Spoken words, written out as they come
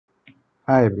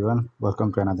Hi everyone,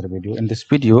 welcome to another video. In this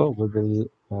video, we will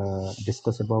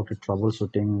discuss about a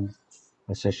troubleshooting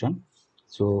session.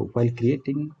 So while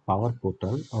creating Power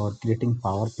Portal or creating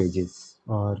Power Pages,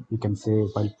 or you can say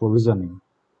while provisioning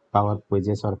Power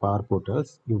Pages or Power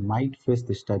Portals, you might face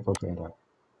this type of error.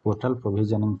 Portal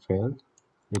provisioning failed.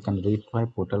 You can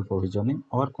retry portal provisioning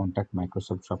or contact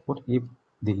Microsoft support if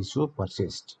the issue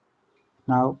persists.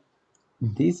 Now,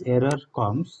 this error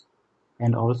comes,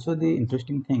 and also the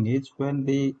interesting thing is when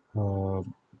the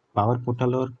Power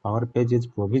Portal or Power Page is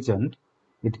provisioned,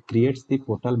 it creates the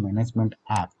portal management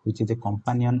app, which is a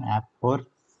companion app for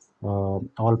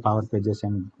all Power Pages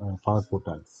and Power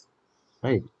Portals,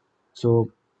 right?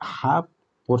 So half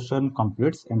portion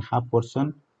completes and half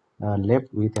portion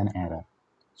left with an error.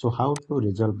 So how to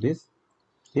resolve this?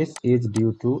 This is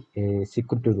due to a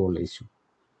security role issue,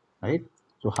 right?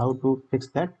 So how to fix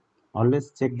that? Always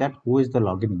check that who is the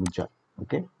login user.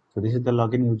 Okay, so this is the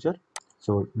login user.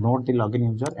 So note the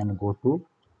login user and go to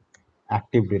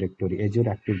active directory, Azure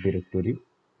Active Directory,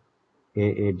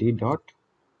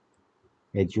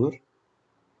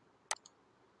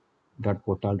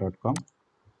 aad.azure.portal.com.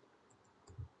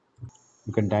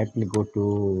 You can directly go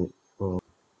to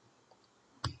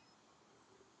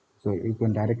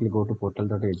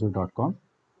portal.azure.com,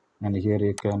 and here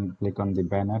you can click on the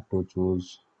banner to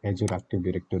choose Azure Active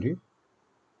Directory.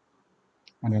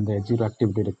 And in the Azure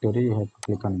Active Directory, you have to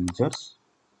click on users.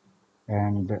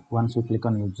 And once you click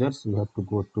on users, you have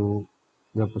to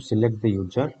select the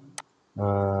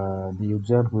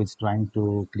user who is trying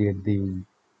to create the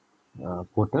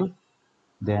portal.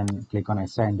 Then click on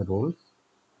assign the roles,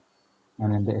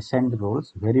 and in the assigned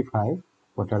roles, verify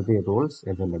what are the roles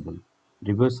available.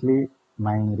 Previously,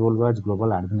 my role was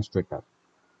global administrator,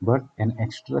 but an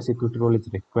extra security role is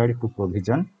required to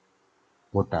provision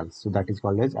portals. So that is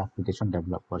called as application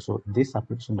developer. So this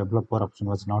application developer option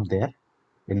was not there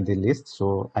in the list.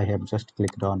 So I have just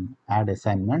clicked on add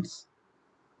assignments,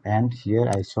 and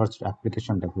here I searched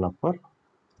application developer.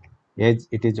 As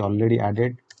it is already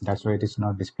added, that's why it is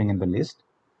not displaying in the list.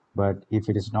 But if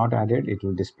it is not added, it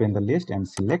will display in the list, and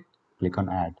select, click on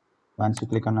add. Once you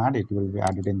click on add, it will be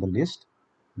added in the list.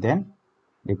 Then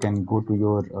you can go to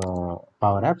your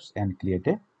Power Apps and create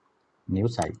a new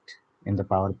site in the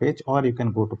Power Page, or you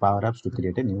can go to Power Apps to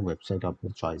create a new website of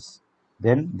your choice.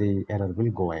 Then the error will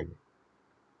go away.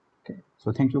 Okay,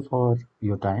 so thank you for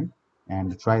your time,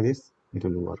 and try this, it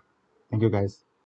will work. Thank you guys.